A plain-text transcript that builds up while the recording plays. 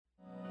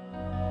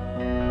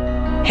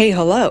Hey,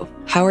 hello,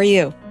 how are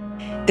you?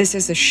 This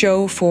is a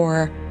show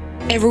for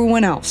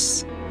everyone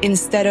else.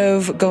 Instead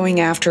of going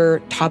after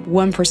top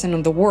 1%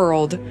 of the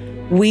world,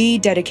 we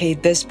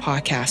dedicate this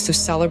podcast to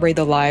celebrate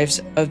the lives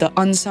of the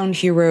unsung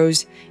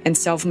heroes and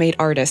self-made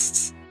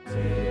artists.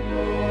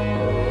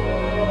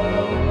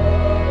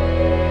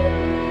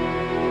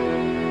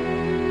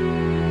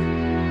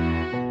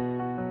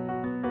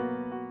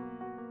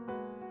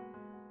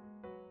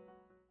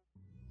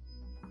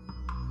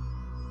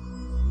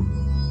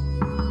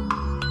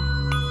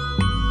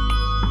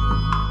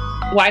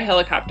 Why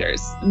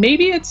helicopters?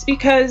 Maybe it's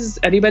because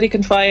anybody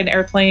can fly an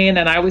airplane,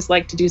 and I always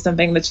like to do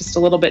something that's just a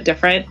little bit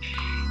different.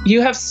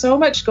 You have so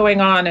much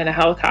going on in a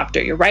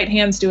helicopter. Your right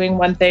hand's doing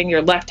one thing,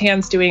 your left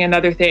hand's doing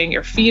another thing,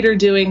 your feet are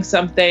doing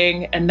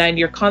something, and then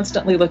you're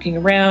constantly looking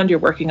around, you're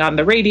working on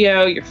the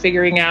radio, you're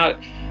figuring out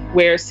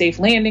where safe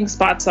landing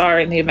spots are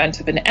in the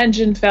event of an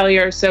engine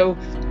failure. So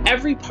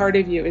every part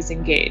of you is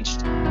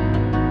engaged.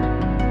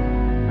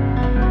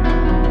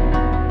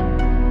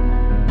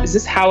 Is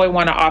this how I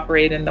want to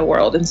operate in the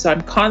world? And so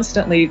I'm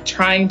constantly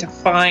trying to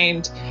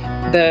find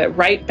the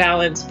right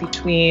balance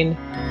between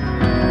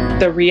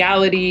the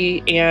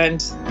reality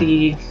and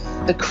the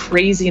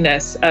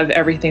craziness of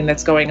everything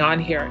that's going on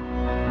here.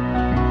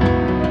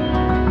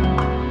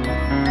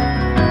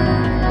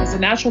 As a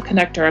natural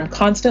connector, I'm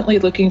constantly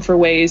looking for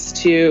ways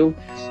to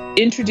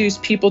introduce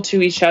people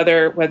to each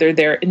other, whether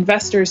they're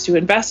investors to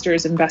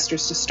investors,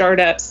 investors to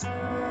startups,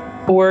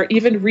 or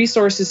even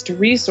resources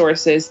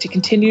to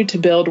continue to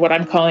build what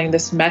I'm calling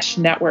this mesh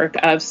network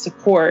of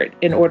support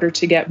in order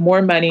to get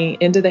more money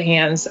into the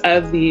hands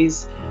of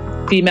these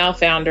female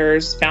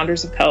founders,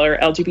 founders of color,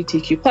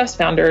 LGBTQ+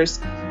 founders,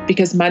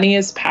 because money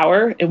is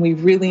power and we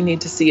really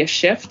need to see a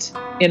shift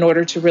in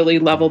order to really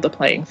level the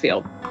playing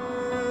field.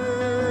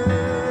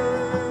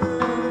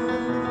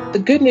 The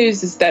good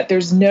news is that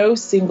there's no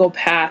single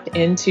path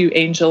into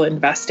angel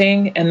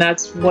investing, and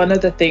that's one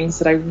of the things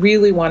that I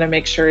really want to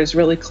make sure is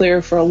really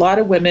clear for a lot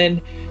of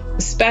women,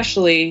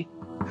 especially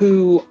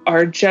who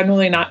are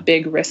generally not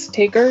big risk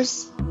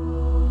takers.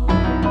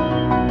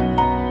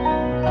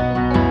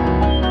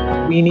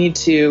 We need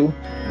to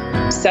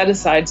set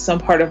aside some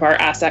part of our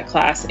asset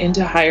class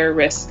into higher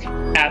risk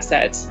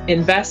assets,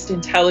 invest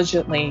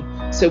intelligently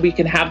so we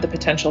can have the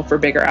potential for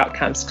bigger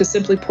outcomes. Because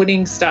simply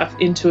putting stuff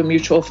into a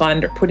mutual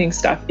fund or putting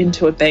stuff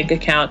into a bank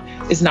account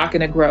is not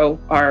going to grow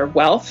our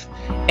wealth.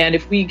 And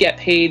if we get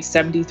paid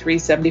 73,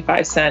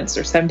 75 cents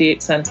or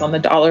 78 cents on the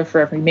dollar for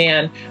every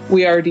man,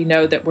 we already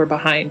know that we're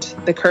behind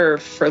the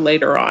curve for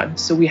later on.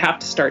 So we have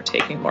to start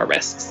taking more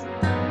risks.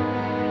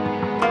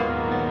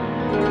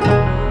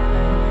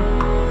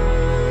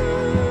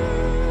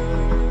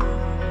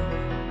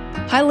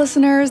 Hi,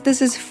 listeners.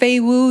 This is Fei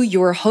Wu,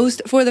 your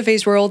host for the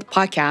Fei's World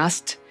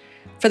podcast.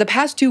 For the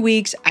past 2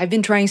 weeks, I've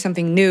been trying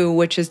something new,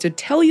 which is to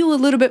tell you a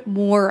little bit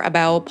more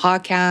about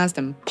podcast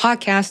and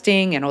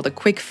podcasting and all the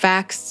quick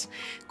facts.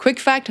 Quick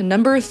fact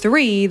number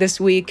 3 this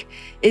week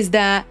is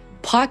that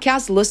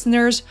podcast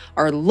listeners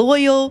are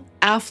loyal,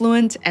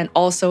 affluent, and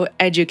also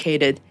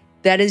educated.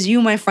 That is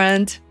you, my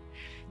friend.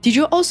 Did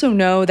you also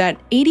know that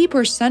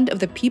 80% of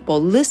the people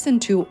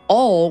listen to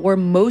all or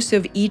most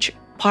of each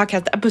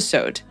podcast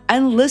episode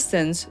and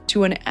listens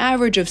to an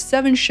average of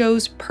 7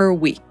 shows per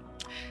week?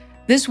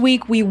 This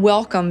week, we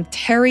welcome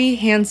Terry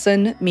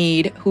Hansen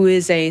Mead, who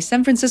is a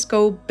San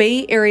Francisco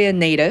Bay Area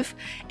native,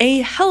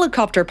 a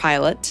helicopter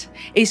pilot,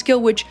 a skill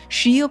which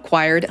she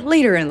acquired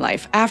later in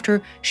life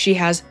after she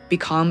has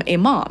become a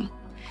mom.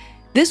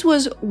 This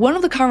was one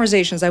of the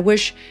conversations I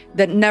wish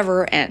that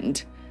never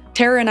end.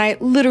 Terry and I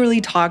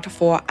literally talked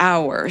for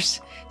hours.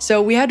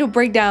 So we had to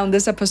break down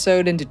this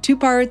episode into 2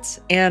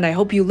 parts, and I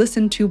hope you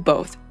listen to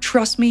both.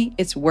 Trust me,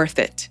 it's worth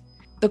it.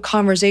 The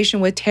conversation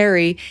with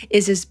Terry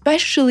is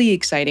especially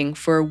exciting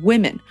for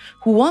women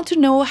who want to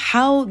know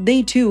how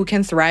they too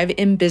can thrive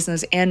in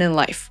business and in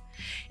life.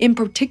 In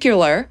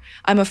particular,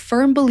 I'm a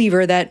firm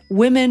believer that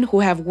women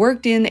who have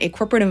worked in a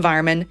corporate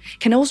environment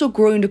can also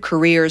grow into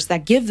careers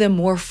that give them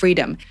more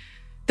freedom.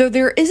 Though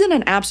there isn't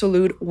an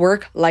absolute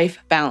work-life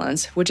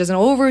balance, which is an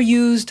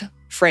overused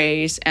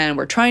phrase and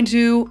we're trying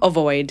to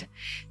avoid,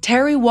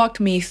 Terry walked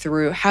me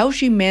through how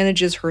she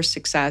manages her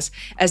success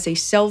as a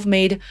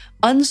self-made,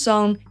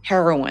 unsung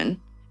heroine.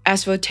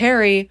 As for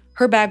Terry,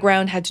 her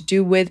background had to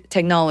do with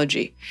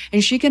technology,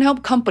 and she can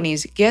help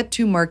companies get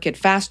to market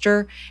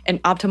faster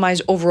and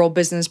optimize overall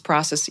business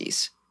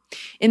processes.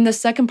 In the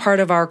second part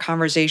of our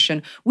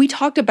conversation, we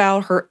talked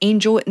about her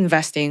angel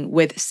investing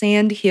with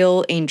Sand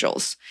Hill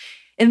Angels.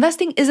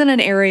 Investing isn't an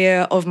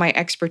area of my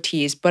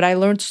expertise, but I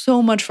learned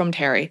so much from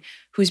Terry,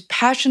 who's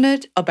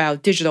passionate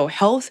about digital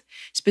health,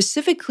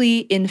 specifically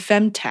in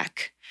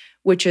femtech,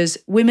 which is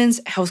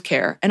women's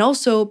healthcare, and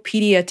also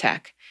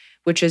pediatech,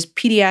 which is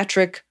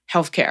pediatric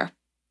healthcare.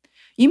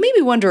 You may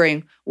be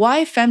wondering,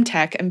 why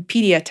femtech and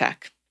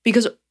pediatech?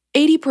 Because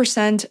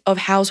 80% of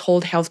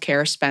household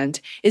healthcare spent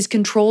is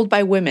controlled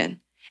by women,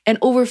 and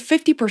over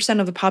 50%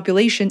 of the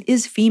population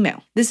is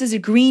female. This is a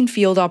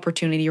greenfield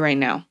opportunity right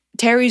now.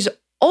 Terry's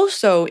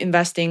also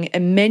investing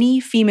in many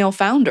female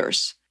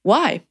founders.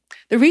 Why?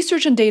 The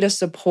research and data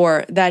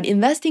support that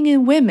investing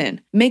in women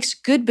makes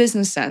good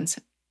business sense,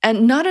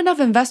 and not enough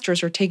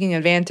investors are taking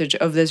advantage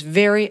of this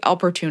very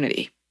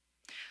opportunity.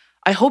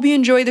 I hope you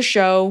enjoy the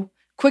show.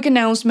 Quick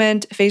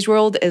announcement,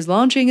 FaceWorld is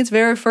launching its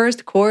very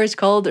first course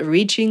called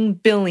Reaching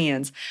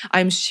Billions.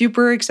 I'm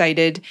super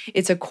excited.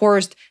 It's a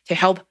course to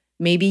help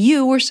maybe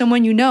you or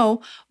someone you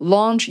know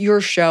launch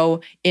your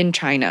show in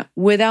China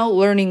without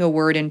learning a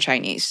word in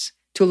Chinese.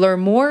 To learn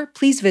more,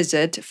 please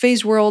visit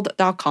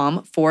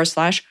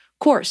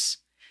faceworld.com/course.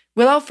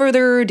 Without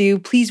further ado,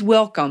 please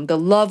welcome the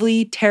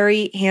lovely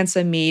Terry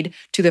Hansen-Mead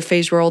to the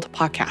FaceWorld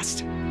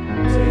podcast.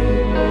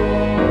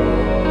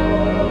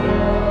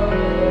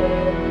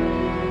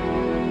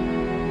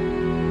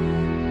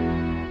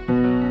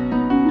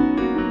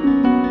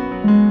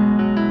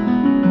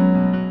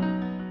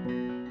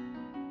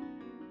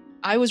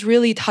 I was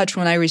really touched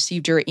when I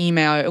received your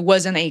email. It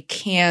wasn't a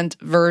canned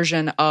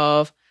version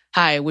of,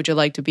 "Hi, would you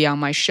like to be on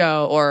my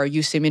show?" or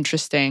 "You seem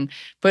interesting,"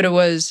 but it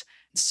was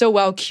so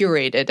well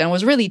curated, and I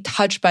was really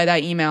touched by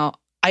that email.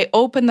 I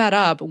opened that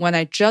up when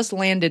I just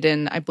landed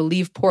in, I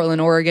believe, Portland,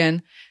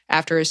 Oregon,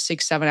 after a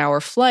 6-7 hour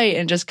flight,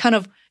 and just kind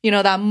of,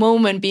 that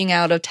moment being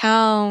out of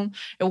town,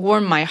 it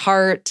warmed my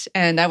heart,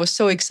 and I was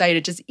so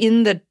excited just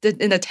in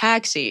the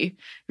taxi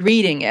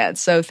reading it.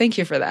 So thank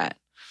you for that.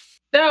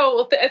 No,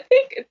 well, I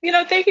think,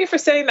 thank you for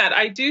saying that.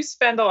 I do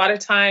spend a lot of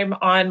time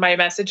on my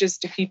messages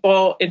to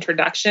people,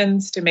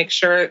 introductions, to make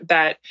sure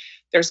that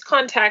there's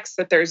context,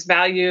 that there's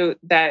value,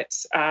 that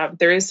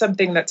there is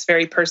something that's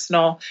very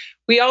personal.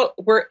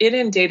 We're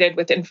inundated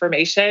with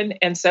information.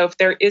 And so if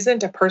there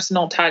isn't a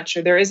personal touch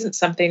or there isn't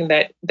something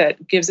that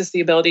gives us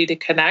the ability to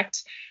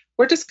connect,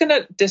 we're just going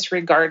to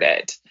disregard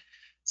it.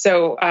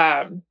 So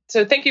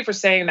thank you for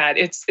saying that.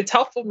 It's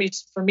helpful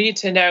for me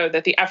to know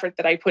that the effort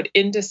that I put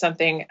into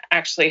something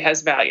actually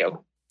has value.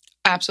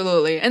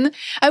 Absolutely. And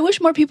I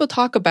wish more people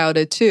talk about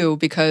it too,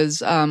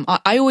 because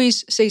I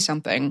always say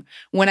something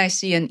when I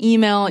see an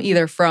email,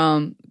 either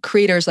from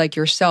creators like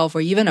yourself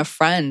or even a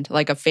friend,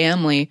 like a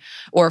family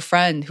or a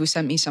friend who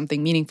sent me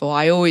something meaningful.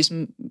 I always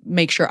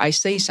make sure I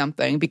say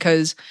something,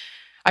 because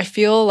I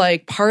feel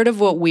like part of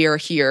what we are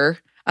here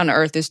on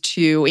earth is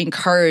to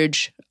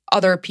encourage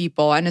other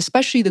people, and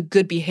especially the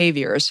good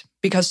behaviors,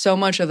 because so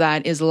much of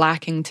that is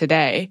lacking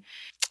today.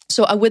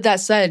 So with that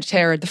said,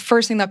 Tara, the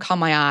first thing that caught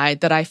my eye,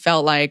 that I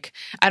felt like,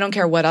 I don't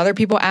care what other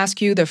people ask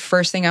you, the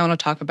first thing I want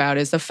to talk about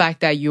is the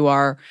fact that you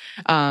were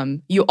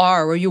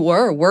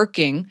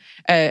working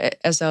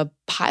as a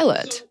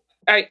pilot.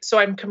 So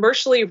I'm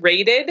commercially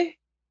rated,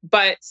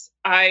 but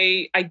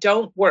I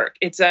don't work.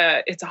 It's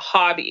a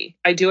hobby.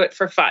 I do it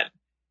for fun.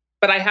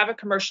 But I have a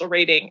commercial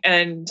rating,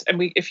 and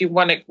if you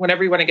want to,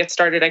 whenever you want to get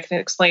started, I can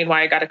explain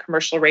why I got a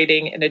commercial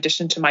rating in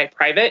addition to my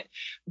private.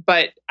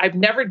 But I've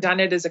never done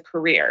it as a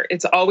career.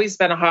 It's always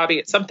been a hobby.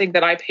 It's something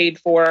that I paid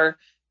for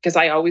because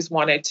I always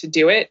wanted to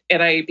do it,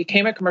 and I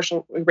became a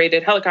commercial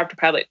rated helicopter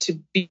pilot to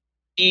be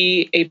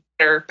a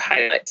better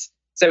pilot.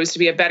 So it was to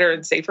be a better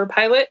and safer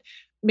pilot.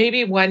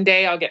 Maybe one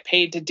day I'll get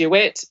paid to do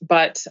it,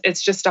 but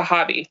it's just a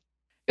hobby.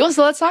 Well,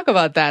 so let's talk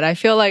about that. I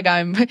feel like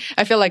I'm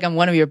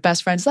one of your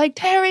best friends. Like,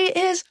 Terry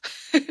is,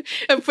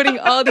 I'm putting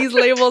all these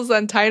labels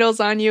and titles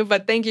on you.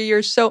 But thank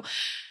you.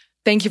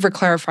 Thank you for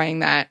clarifying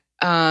that.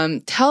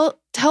 Tell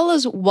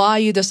us why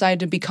you decided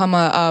to become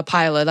a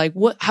pilot. Like,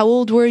 how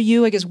old were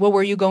you? I guess, what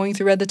were you going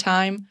through at the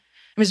time? I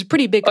mean, it's a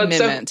pretty big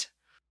commitment.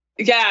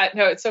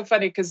 It's so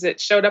funny because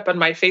it showed up on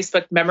my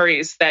Facebook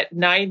memories that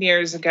 9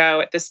 years ago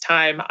at this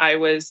time, I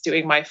was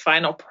doing my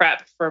final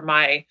prep for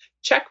my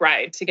check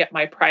ride to get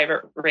my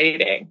private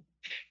rating.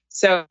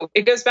 So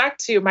it goes back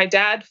to my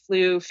dad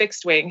flew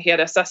fixed wing. He had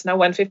a Cessna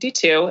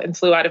 152 and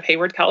flew out of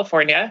Hayward,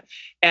 California.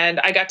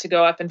 And I got to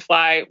go up and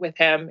fly with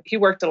him. He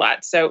worked a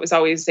lot. So it was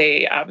always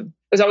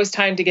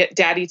time to get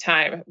daddy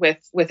time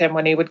with him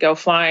when he would go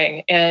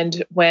flying.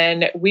 And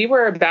when we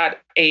were about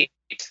 8,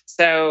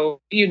 so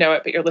you know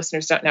it, but your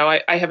listeners don't know,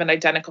 I have an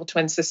identical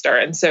twin sister.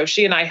 And so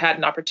she and I had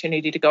an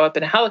opportunity to go up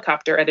in a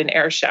helicopter at an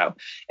air show.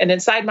 And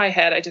inside my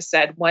head, I just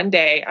said, one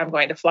day I'm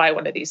going to fly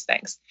one of these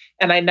things.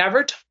 And I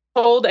never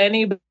told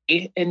anybody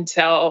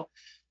until,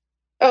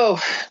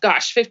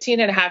 15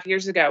 and a half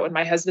years ago, when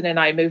my husband and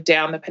I moved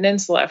down the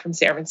peninsula from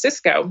San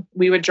Francisco.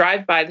 We would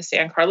drive by the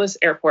San Carlos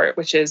Airport,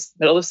 which is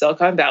middle of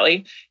Silicon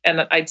Valley,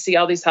 and I'd see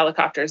all these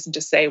helicopters and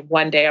just say,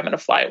 one day I'm going to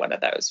fly one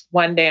of those.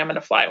 One day I'm going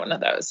to fly one of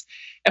those.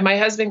 And my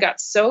husband got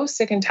so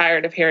sick and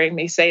tired of hearing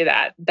me say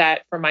that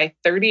for my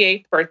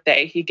 38th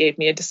birthday, he gave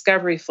me a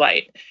discovery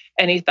flight.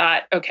 And he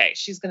thought, okay,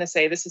 she's going to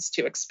say this is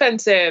too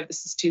expensive,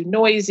 this is too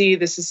noisy,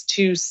 this is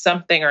too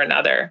something or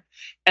another,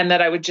 and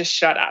that I would just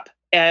shut up.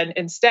 And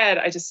instead,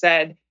 I just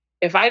said,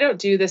 if I don't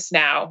do this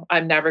now,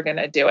 I'm never going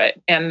to do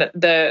it. And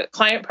the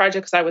client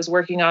projects I was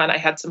working on, I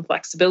had some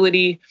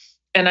flexibility,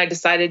 and I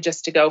decided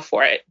just to go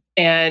for it.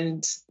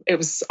 And it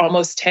was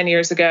almost 10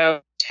 years ago.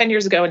 10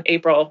 years ago in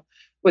April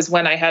was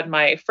when I had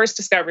my first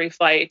discovery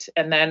flight.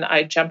 And then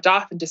I jumped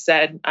off and just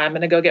said, I'm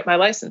going to go get my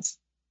license.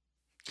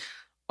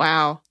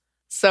 Wow.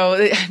 So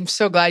I'm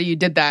so glad you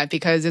did that,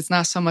 because it's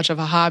not so much of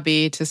a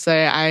hobby to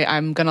say,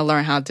 I'm going to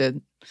learn how to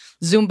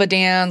Zumba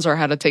dance or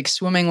how to take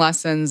swimming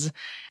lessons.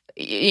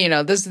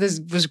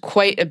 This was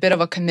quite a bit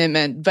of a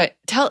commitment. But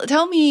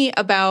tell me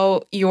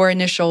about your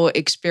initial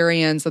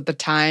experience at the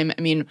time.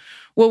 I mean,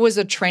 what was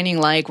the training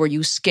like? Were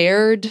you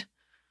scared?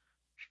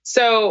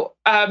 So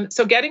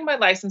getting my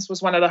license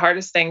was one of the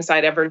hardest things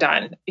I'd ever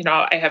done.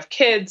 I have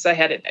kids, I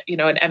had, an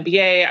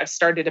MBA, I've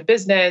started a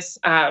business,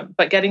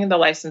 but getting the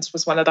license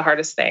was one of the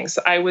hardest things.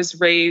 I was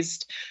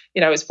raised,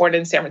 I was born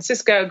in San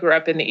Francisco, grew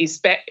up in the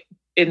East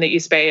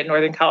Bay in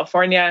Northern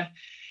California.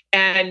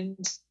 And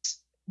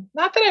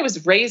not that I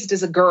was raised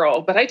as a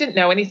girl, but I didn't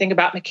know anything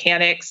about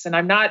mechanics, and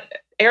I'm not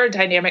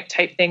aerodynamic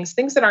type things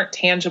that aren't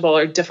tangible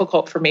or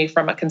difficult for me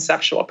from a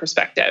conceptual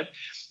perspective.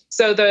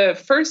 So the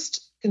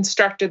first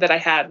instructor that I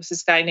had was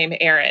this guy named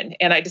Aaron.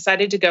 And I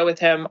decided to go with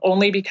him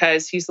only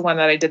because he's the one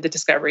that I did the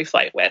discovery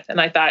flight with.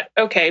 And I thought,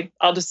 okay,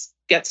 I'll just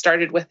get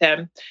started with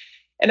him.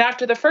 And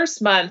after the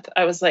first month,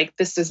 I was like,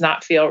 this does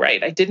not feel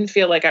right. I didn't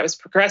feel like I was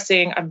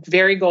progressing. I'm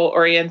very goal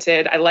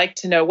oriented. I like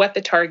to know what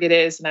the target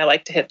is and I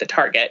like to hit the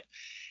target.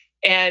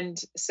 And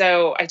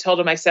so I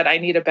told him, I said, I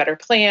need a better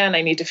plan.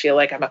 I need to feel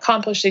like I'm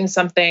accomplishing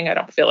something. I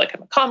don't feel like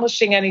I'm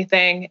accomplishing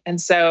anything. And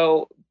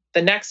so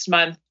the next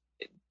month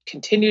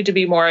continued to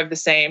be more of the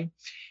same.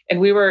 And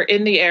we were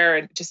in the air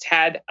and just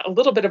had a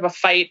little bit of a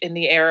fight in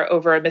the air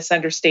over a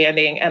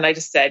misunderstanding. And I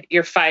just said,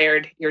 you're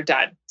fired, you're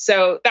done.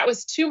 So that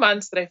was 2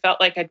 months that I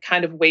felt like I'd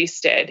kind of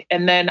wasted.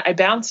 And then I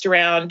bounced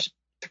around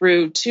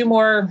through 2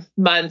 more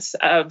months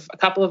of a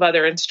couple of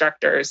other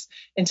instructors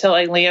until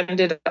I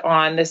landed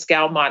on this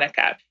gal,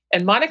 Monica.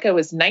 And Monica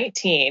was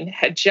 19,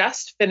 had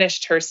just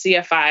finished her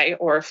CFI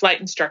or flight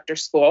instructor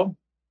school.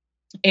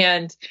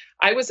 And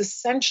I was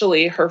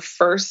essentially her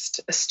first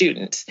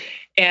student.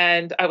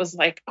 And I was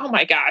like, oh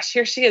my gosh,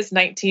 here she is,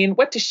 19.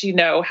 What does she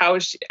know? How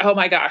is she? Oh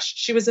my gosh,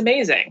 she was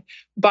amazing.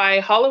 By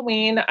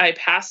Halloween, I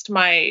passed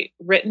my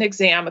written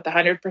exam with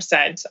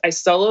 100%. I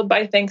soloed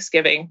by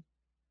Thanksgiving.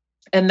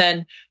 And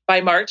then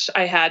by March,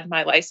 I had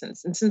my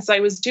license. And since I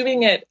was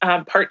doing it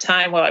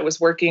part-time while I was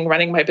working,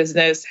 running my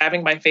business,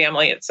 having my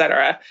family, et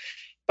cetera,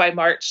 by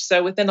March,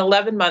 so within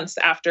 11 months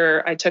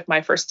after I took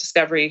my first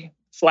discovery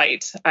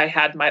flight, I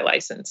had my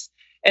license.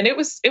 And it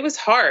was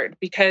hard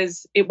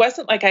because it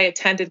wasn't like I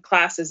attended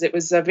classes. It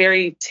was a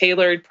very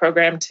tailored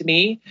program to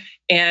me.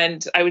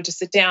 And I would just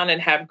sit down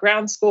and have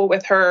ground school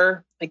with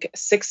her, like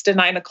 6 to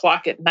 9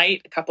 o'clock at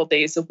night, a couple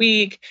days a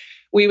week.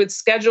 We would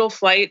schedule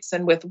flights,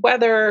 and with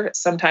weather,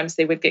 sometimes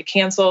they would get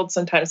canceled.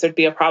 Sometimes there'd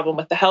be a problem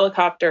with the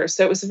helicopter.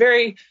 So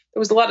there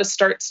was a lot of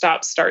start,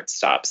 stop, start,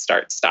 stop,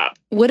 start, stop.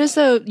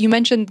 You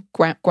mentioned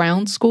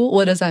ground school.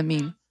 What does that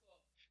mean?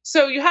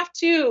 So you have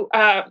to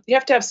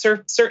have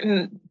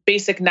certain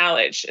basic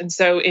knowledge. And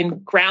so in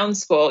ground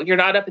school, you're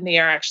not up in the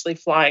air actually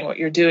flying. What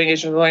you're doing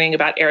is you're learning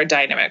about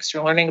aerodynamics.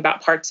 You're learning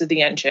about parts of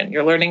the engine.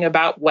 You're learning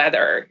about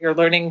weather. You're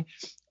learning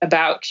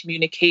about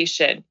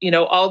communication,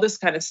 all this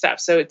kind of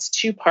stuff. So it's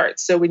 2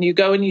 parts. So when you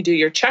go and you do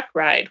your check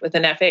ride with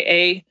an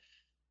FAA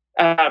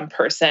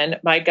person,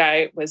 my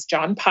guy was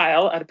John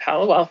Pyle out of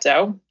Palo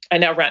Alto. I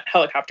now rent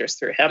helicopters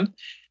through him.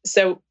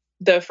 So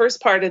the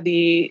first part of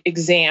the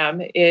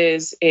exam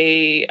is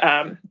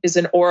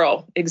an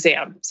oral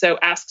exam. So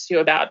asks you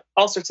about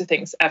all sorts of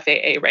things,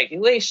 FAA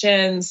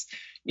regulations.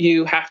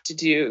 You have to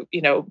do,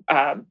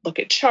 look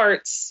at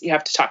charts. You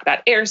have to talk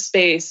about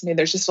airspace. I mean,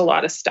 there's just a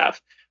lot of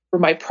stuff. For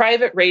my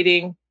private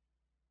rating,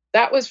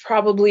 that was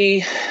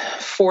probably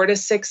 4 to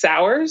 6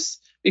 hours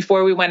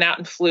before we went out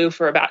and flew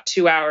for about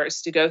 2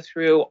 hours to go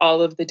through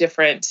all of the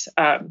different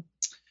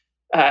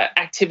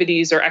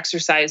activities or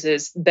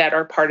exercises that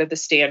are part of the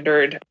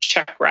standard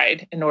check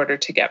ride in order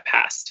to get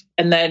passed.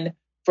 And then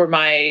for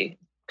my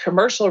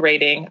commercial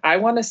rating, I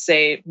want to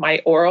say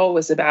my oral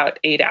was about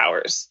 8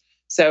 hours.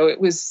 So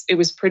it was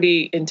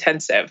pretty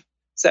intensive.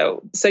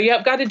 So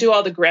you've got to do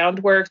all the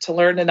groundwork to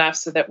learn enough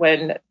so that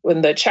when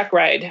the check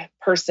ride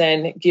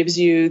person gives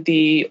you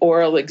the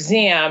oral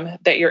exam,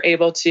 that you're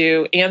able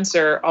to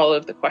answer all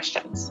of the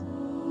questions.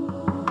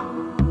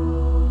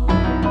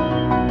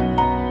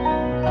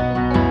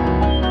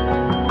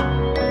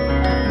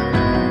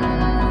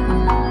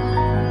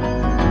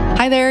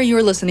 Hi there,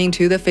 you're listening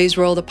to the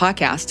FaceWorld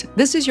podcast.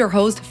 This is your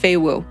host, Fei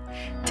Wu.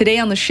 Today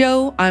on the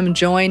show, I'm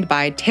joined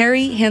by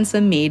Terry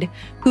Hanson-Mead,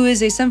 who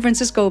is a San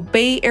Francisco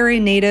Bay Area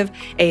native,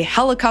 a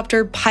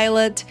helicopter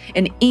pilot,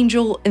 an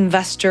angel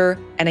investor,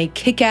 and a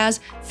kick-ass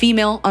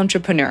female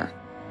entrepreneur.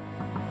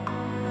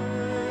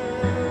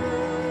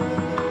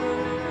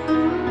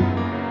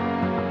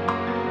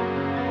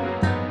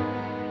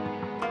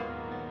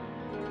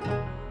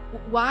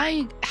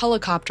 Why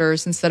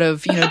helicopters instead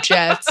of,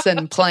 jets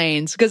and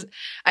planes? Because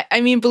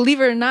I mean, believe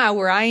it or not,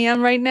 where I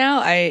am right now,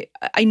 I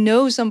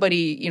know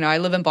somebody, I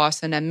live in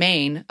Boston and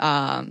Maine.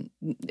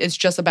 It's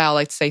just about,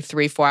 let's say,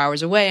 3-4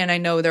 hours away. And I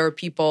know there are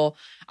people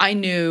I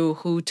knew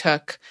who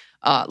took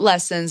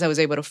lessons. I was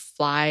able to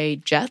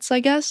fly jets, I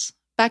guess,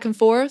 back and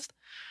forth.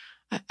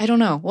 I don't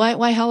know.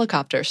 Why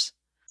helicopters?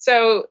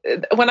 So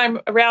when I'm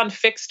around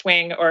fixed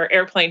wing or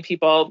airplane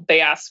people, they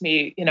ask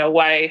me,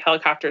 why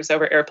helicopters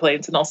over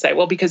airplanes? And I'll say,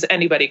 well, because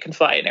anybody can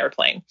fly an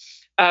airplane.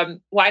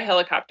 Why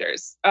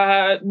helicopters?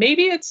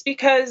 Maybe it's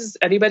because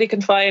anybody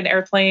can fly an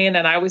airplane,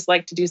 and I always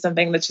like to do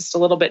something that's just a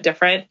little bit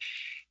different.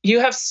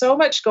 You have so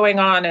much going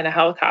on in a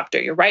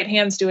helicopter. Your right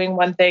hand's doing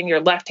one thing, your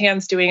left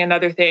hand's doing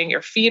another thing,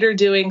 your feet are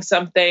doing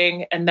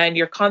something, and then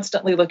you're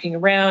constantly looking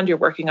around, you're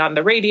working on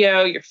the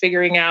radio, you're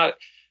figuring out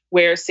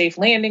where safe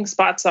landing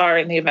spots are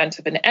in the event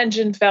of an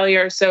engine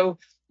failure. So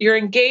you're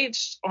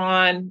engaged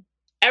on,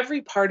 every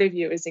part of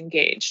you is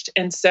engaged.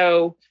 And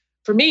so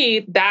for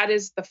me, that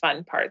is the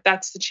fun part.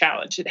 That's the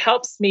challenge. It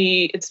helps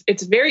me.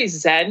 It's very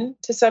zen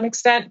to some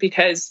extent,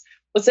 because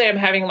let's say I'm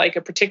having like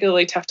a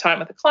particularly tough time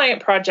with a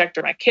client project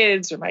or my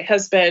kids or my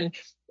husband.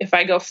 If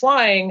I go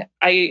flying,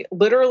 I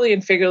literally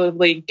and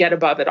figuratively get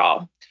above it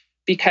all.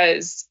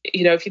 Because,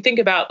 if you think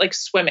about like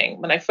swimming,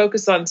 when I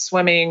focus on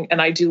swimming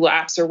and I do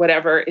laps or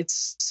whatever,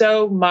 it's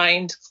so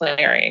mind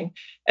clearing,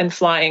 and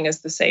flying is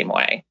the same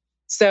way.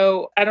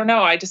 So I don't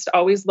know. I just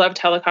always loved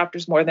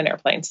helicopters more than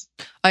airplanes.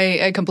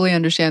 I completely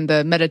understand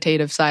the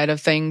meditative side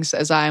of things,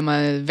 as I'm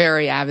a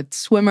very avid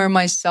swimmer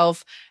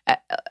myself.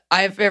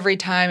 Every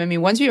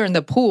time, once you're in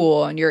the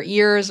pool and your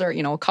ears are,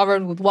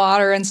 covered with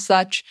water and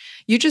such,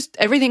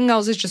 everything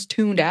else is just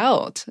tuned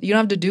out. You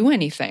don't have to do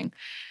anything.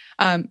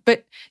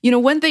 But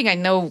one thing I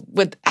know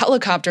with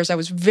helicopters, I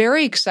was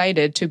very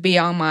excited to be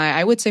on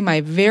I would say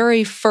my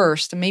very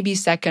first, maybe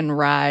second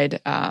ride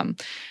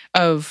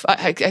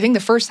I think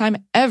the first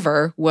time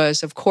ever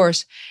was, of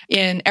course,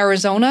 in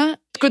Arizona,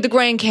 the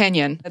Grand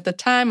Canyon. At the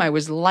time, I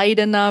was light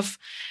enough.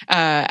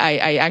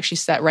 I actually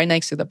sat right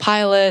next to the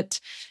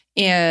pilot,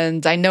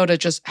 and I noted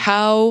just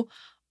how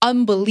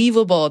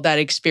unbelievable that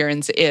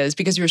experience is,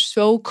 because you're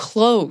so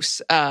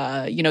close.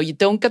 You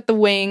don't get the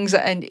wings,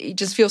 and you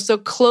just feel so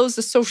close.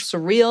 It's so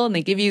surreal, and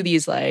they give you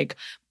these like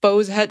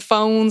Bose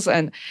headphones,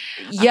 and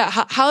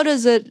how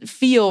does it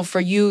feel for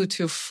you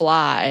to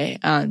fly?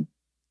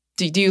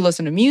 Do you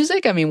listen to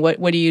music?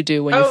 What do you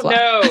do when you fly?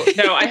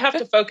 No. I have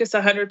to focus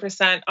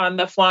 100% on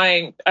the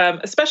flying,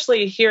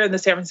 especially here in the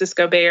San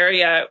Francisco Bay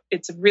Area.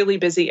 It's a really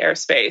busy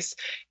airspace,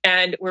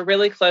 and we're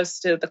really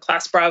close to the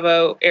Class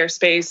Bravo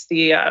airspace,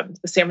 the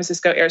San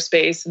Francisco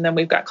airspace, and then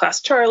we've got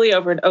Class Charlie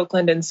over in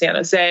Oakland and San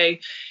Jose,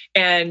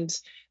 and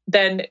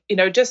then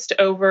just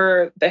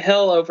over the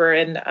hill over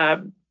in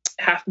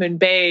Half Moon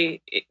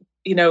Bay,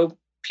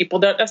 people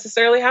don't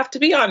necessarily have to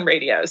be on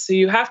radio. So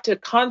you have to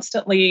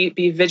constantly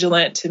be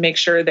vigilant to make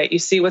sure that you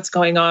see what's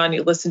going on,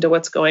 you listen to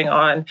what's going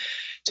on,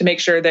 to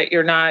make sure that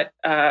you're not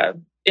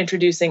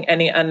introducing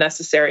any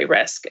unnecessary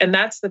risk. And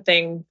that's the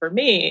thing for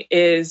me,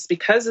 is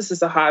because this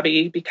is a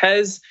hobby,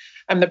 because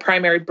I'm the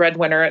primary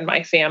breadwinner in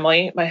my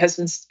family, my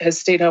husband has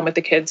stayed home with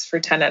the kids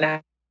for 10 and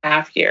a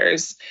half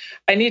years,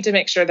 I need to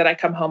make sure that I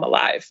come home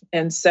alive.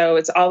 And so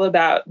it's all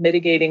about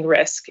mitigating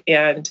risk.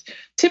 And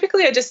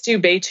typically I just do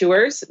bay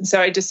tours. And so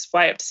I just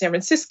fly up to San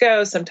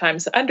Francisco,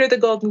 sometimes under the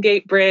Golden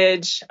Gate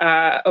Bridge,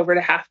 over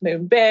to Half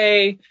Moon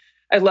Bay.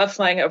 I love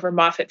flying over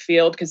Moffett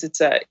Field because it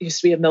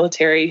used to be a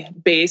military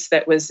base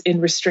that was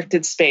in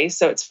restricted space.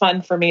 So it's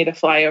fun for me to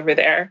fly over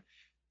there.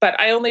 But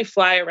I only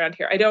fly around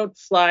here. I don't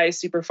fly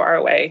super far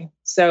away.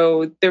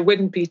 So there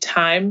wouldn't be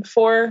time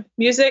for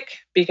music,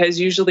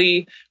 because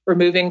usually we're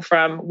moving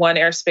from one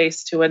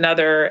airspace to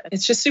another.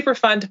 It's just super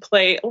fun to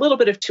play a little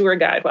bit of tour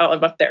guide while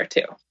I'm up there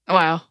too.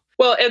 Wow.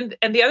 Well,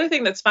 and the other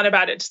thing that's fun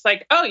about it, just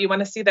like, oh, you want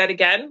to see that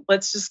again?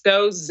 Let's just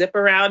go zip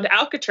around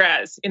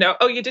Alcatraz.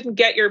 Oh, you didn't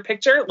get your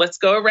picture? Let's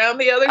go around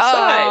the other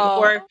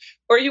side.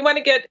 Or you want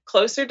to get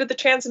closer to the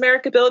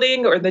Transamerica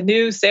building or the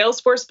new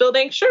Salesforce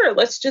building? Sure,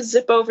 let's just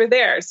zip over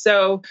there.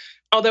 So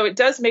although it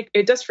does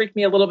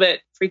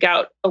freak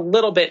out a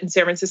little bit in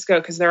San Francisco,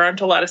 because there aren't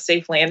a lot of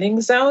safe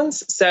landing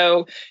zones.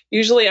 So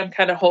usually I'm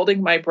kind of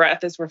holding my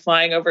breath as we're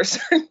flying over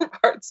certain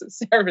parts of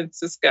San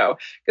Francisco,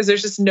 because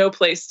there's just no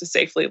place to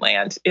safely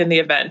land in the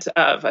event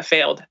of a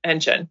failed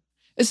engine.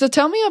 So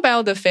tell me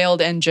about the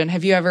failed engine.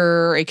 Have you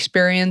ever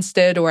experienced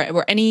it,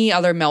 or any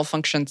other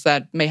malfunctions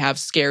that may have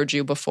scared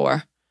you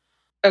before?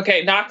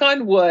 Okay, knock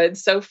on wood.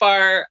 So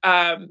far,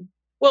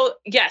 well,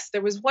 yes,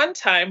 there was one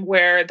time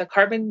where the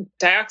carbon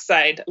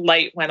dioxide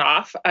light went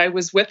off. I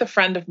was with a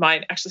friend of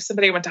mine, actually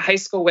somebody I went to high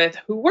school with,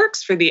 who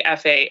works for the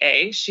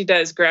FAA. She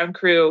does ground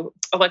crew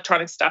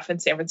electronic stuff in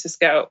San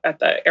Francisco at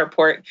the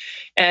airport.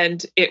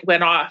 And it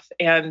went off,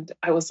 and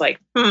I was like,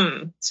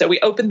 So we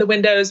opened the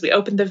windows, we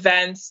opened the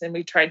vents, and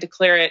we tried to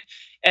clear it.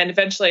 And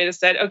eventually I just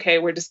said, okay,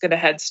 we're just going to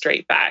head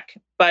straight back.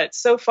 But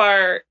so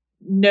far,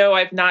 no,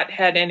 I've not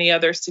had any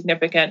other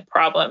significant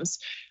problems.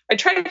 I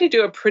try to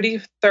do a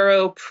pretty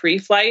thorough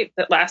pre-flight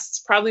that lasts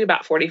probably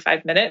about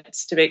 45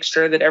 minutes to make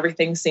sure that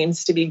everything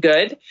seems to be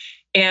good.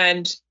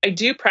 And I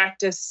do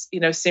practice,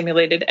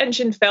 simulated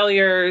engine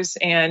failures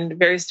and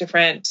various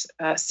different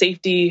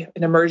safety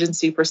and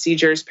emergency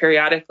procedures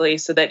periodically,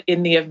 so that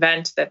in the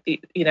event that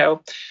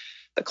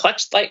the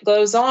clutch light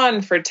glows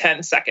on for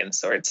 10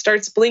 seconds, or it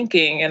starts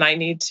blinking and I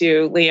need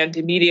to land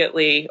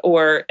immediately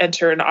or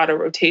enter an auto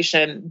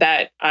rotation,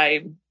 that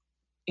I'm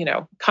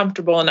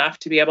comfortable enough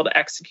to be able to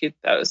execute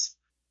those.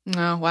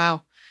 Oh,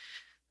 wow.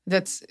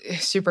 That's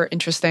super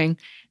interesting.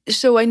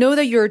 So I know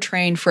that you're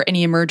trained for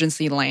any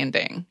emergency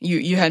landing.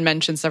 You had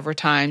mentioned several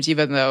times,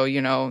 even though,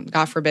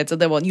 God forbid, so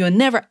that, well, you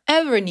never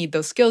ever need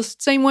those skills.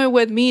 Same way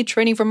with me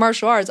training for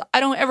martial arts. I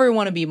don't ever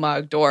want to be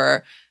mugged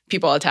or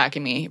people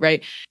attacking me,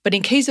 right? But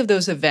in case of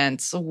those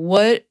events,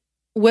 what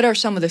are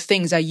some of the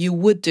things that you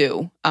would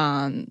do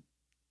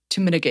to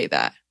mitigate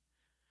that?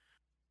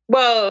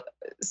 Well,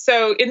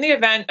 so in the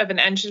event of an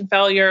engine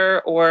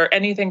failure or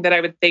anything that I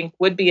would think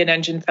would be an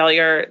engine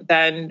failure,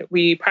 then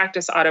we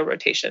practice auto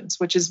rotations,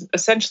 which is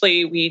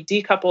essentially we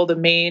decouple the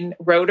main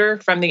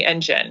rotor from the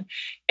engine.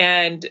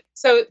 And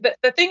so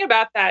the thing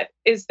about that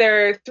is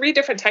there are three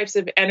different types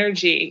of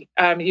energy.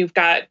 You've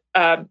got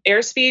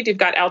airspeed, you've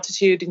got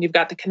altitude, and you've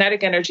got the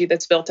kinetic energy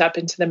that's built up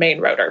into the main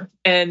rotor.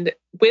 And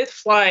with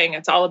flying,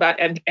 it's all about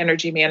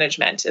energy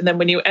management. And then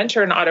when you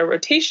enter an auto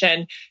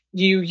rotation,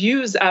 you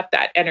use up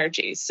that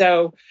energy.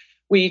 So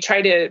we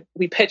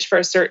pitch for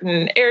a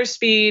certain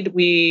airspeed.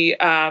 We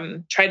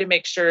try to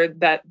make sure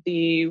that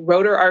the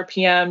rotor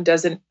RPM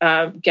doesn't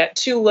get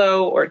too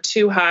low or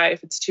too high.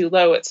 If it's too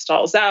low, it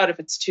stalls out. If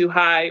it's too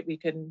high, we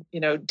can,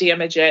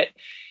 damage it.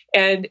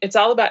 And it's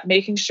all about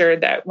making sure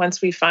that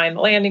once we find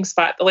the landing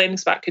spot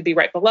could be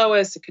right below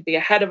us. It could be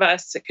ahead of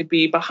us. It could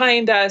be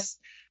behind us.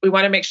 We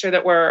want to make sure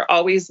that we're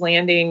always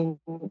landing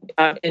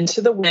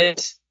into the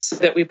wind so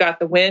that we've got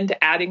the wind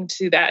adding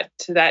to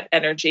that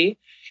energy.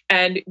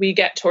 And we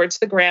get towards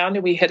the ground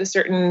and we hit a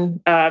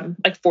certain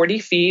 40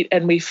 feet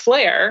and we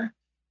flare.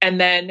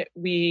 And then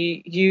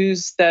we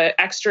use the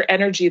extra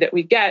energy that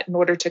we get in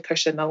order to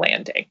cushion the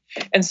landing.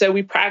 And so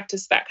we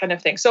practice that kind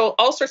of thing. So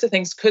all sorts of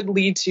things could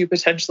lead to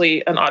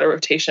potentially an auto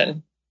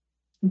rotation.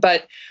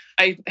 But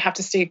I have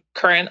to stay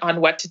current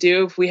on what to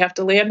do if we have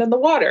to land in the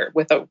water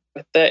with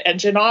the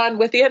engine on,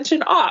 with the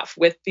engine off,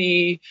 with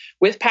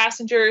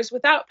passengers,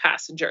 without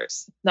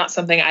passengers. Not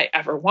something I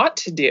ever want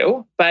to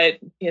do, but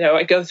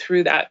I go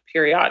through that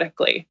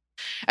periodically.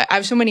 I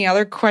have so many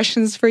other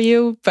questions for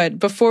you, but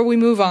before we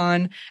move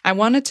on, I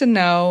wanted to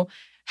know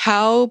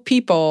how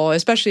people,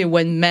 especially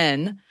when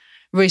men,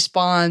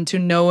 respond to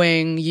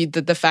knowing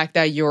the fact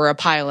that you're a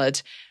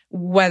pilot,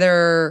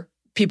 whether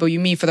people you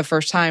meet for the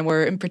first time,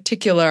 or in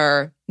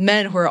particular,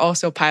 men who are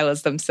also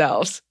pilots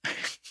themselves.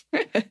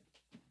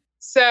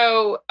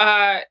 So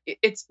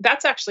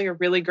that's actually a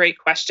really great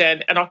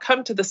question. And I'll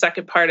come to the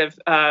second part of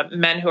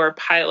men who are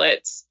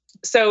pilots.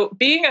 So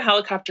being a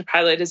helicopter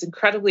pilot is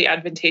incredibly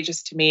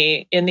advantageous to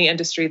me in the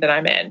industry that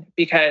I'm in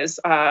because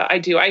I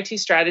do IT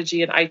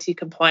strategy and IT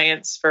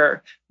compliance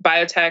for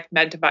biotech,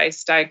 med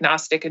device,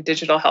 diagnostic, and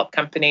digital health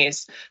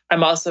companies.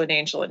 I'm also an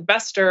angel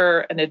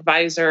investor, an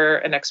advisor,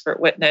 an expert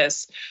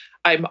witness.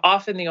 I'm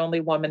often the only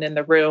woman in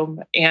the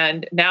room.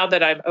 And now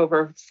that I'm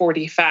over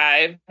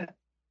 45, it's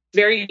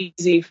very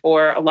easy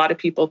for a lot of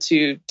people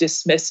to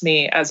dismiss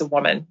me as a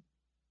woman.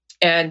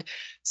 And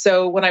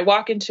so when I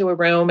walk into a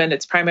room and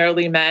it's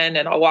primarily men,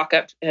 and I'll walk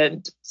up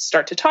and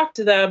start to talk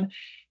to them,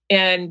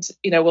 and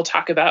we'll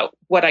talk about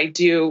what I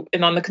do.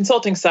 And on the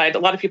consulting side, a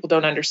lot of people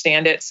don't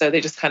understand it, so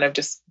they just kind of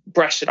just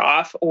brush it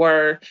off.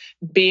 Or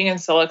being in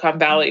Silicon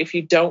Valley, if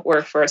you don't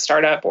work for a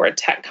startup or a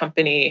tech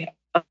company,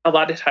 a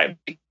lot of times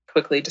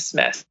quickly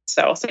dismissed.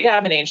 So I'll say, yeah,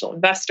 I'm an angel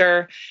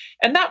investor.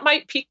 And that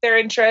might pique their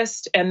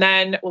interest. And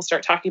then we'll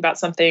start talking about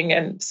something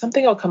and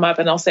something will come up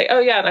and I'll say, oh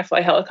yeah, and I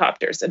fly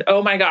helicopters. And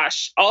oh my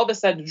gosh, all of a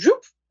sudden,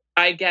 whoop,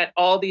 I get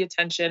all the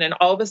attention and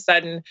all of a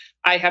sudden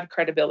I have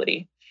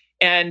credibility.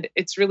 And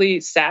it's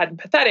really sad and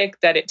pathetic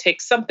that it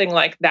takes something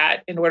like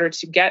that in order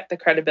to get the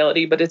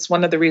credibility. But it's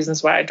one of the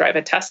reasons why I drive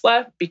a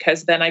Tesla,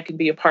 because then I can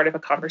be a part of a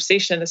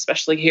conversation,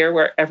 especially here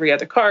where every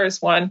other car is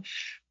one.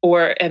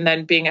 And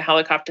then being a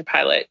helicopter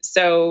pilot.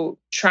 So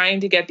trying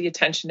to get the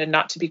attention and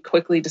not to be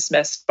quickly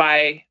dismissed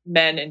by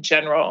men in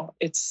general,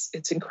 it's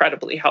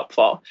incredibly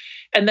helpful.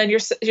 And then your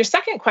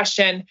second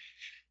question,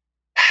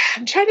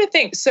 I'm trying to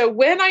think. So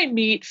when I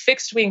meet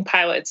fixed wing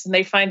pilots and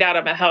they find out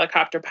I'm a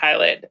helicopter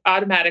pilot,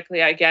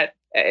 automatically I get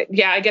a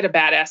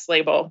badass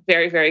label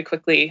very, very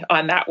quickly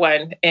on that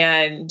one.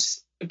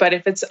 But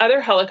if it's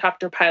other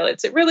helicopter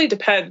pilots, it really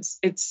depends.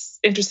 It's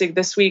interesting.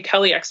 This week,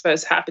 Heli Expo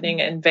is happening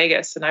in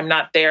Vegas, and I'm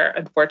not there,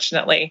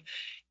 unfortunately.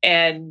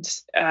 And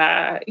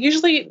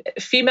usually,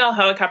 female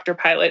helicopter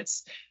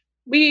pilots,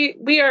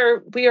 we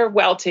are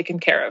well taken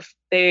care of.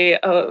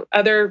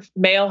 Other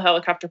male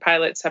helicopter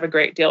pilots have a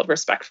great deal of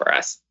respect for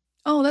us.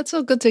 Oh, that's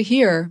so good to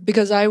hear,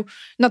 because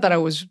not that I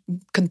was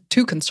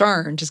too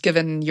concerned, just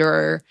given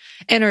your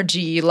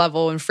energy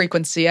level and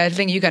frequency, I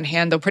think you can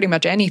handle pretty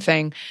much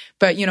anything.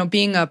 But,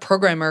 being a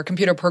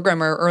computer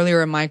programmer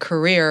earlier in my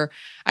career,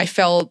 I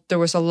felt there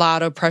was a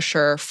lot of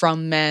pressure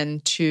from men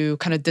to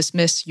kind of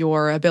dismiss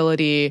your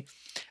ability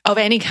of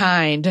any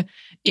kind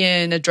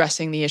in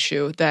addressing the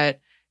issue. That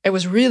it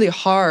was really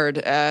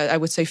hard, I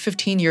would say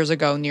 15 years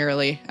ago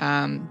nearly.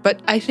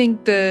 But I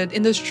think the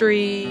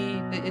industry,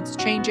 it's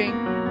changing.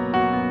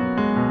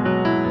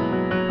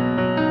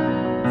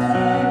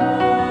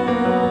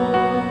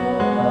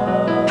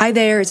 Hi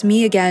there, it's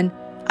me again.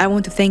 I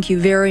want to thank you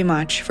very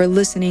much for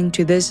listening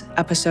to this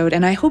episode,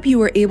 and I hope you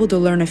were able to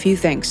learn a few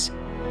things.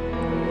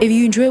 If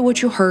you enjoyed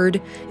what you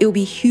heard, it would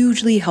be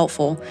hugely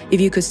helpful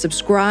if you could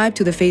subscribe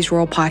to the Face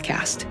World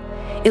podcast.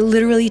 It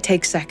literally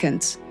takes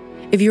seconds.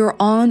 If you're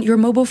on your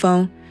mobile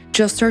phone,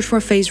 just search for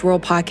Face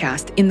World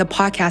Podcast in the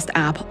podcast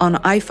app on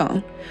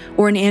iPhone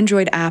or an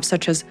Android app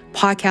such as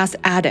Podcast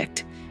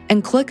Addict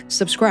and click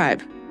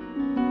subscribe.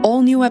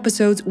 All new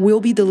episodes will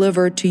be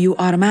delivered to you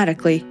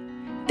automatically.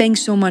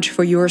 Thanks so much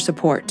for your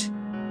support.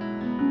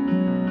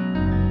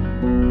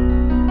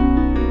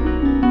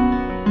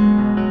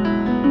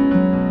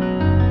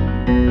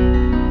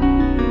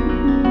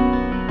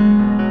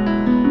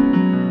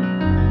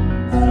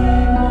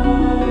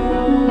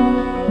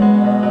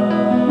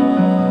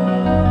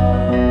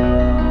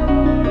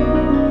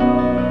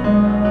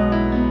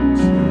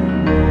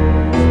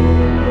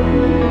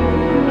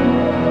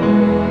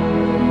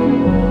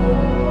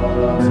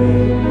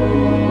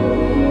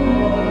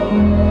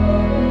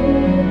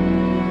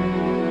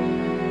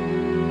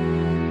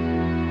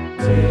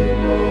 See